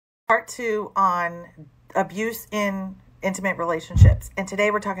Part 2 on abuse in intimate relationships. And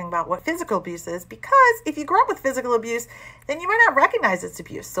today we're talking about what physical abuse is, because if you grow up with physical abuse, then you might not recognize it's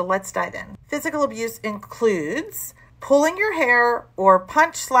abuse. So let's dive in. Physical abuse includes pulling your hair or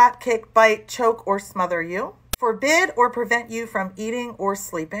punch, slap, kick, bite, choke, or smother you, forbid or prevent you from eating or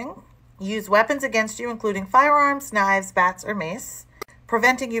sleeping, use weapons against you, including firearms, knives, bats, or mace,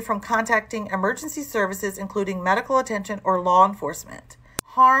 preventing you from contacting emergency services, including medical attention or law enforcement,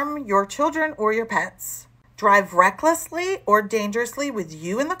 harm your children or your pets, drive recklessly or dangerously with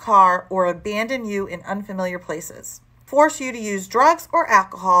you in the car, or abandon you in unfamiliar places, force you to use drugs or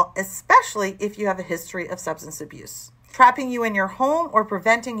alcohol, especially if you have a history of substance abuse, trapping you in your home or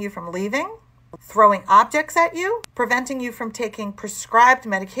preventing you from leaving, throwing objects at you, preventing you from taking prescribed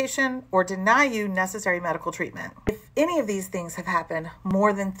medication, or deny you necessary medical treatment. If any of these things have happened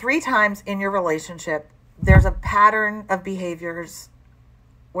more than 3 times in your relationship, there's a pattern of behaviors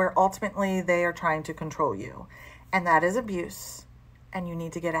where ultimately they are trying to control you. And that is abuse, and you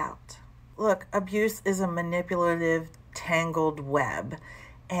need to get out. Look, abuse is a manipulative, tangled web,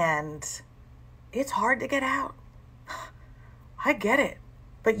 and it's hard to get out. I get it.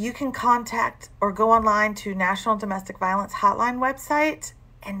 But you can contact or go online to National Domestic Violence Hotline website,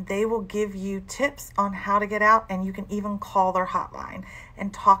 and they will give you tips on how to get out, and you can even call their hotline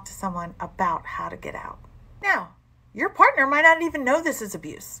and talk to someone about how to get out. Now, your partner might not even know this is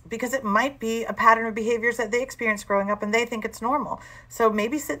abuse, because it might be a pattern of behaviors that they experienced growing up and they think it's normal. So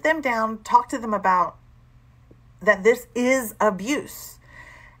maybe sit them down, talk to them about that this is abuse,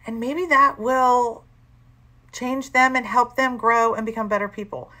 and maybe that will change them and help them grow and become better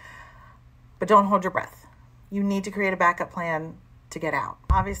people. But don't hold your breath. You need to create a backup plan to get out.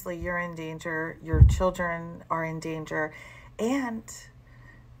 Obviously, you're in danger, your children are in danger, and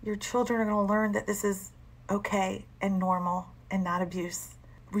your children are going to learn that this is okay and normal and not abuse.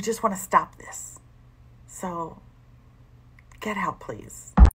 We just want to stop this. So get out, please.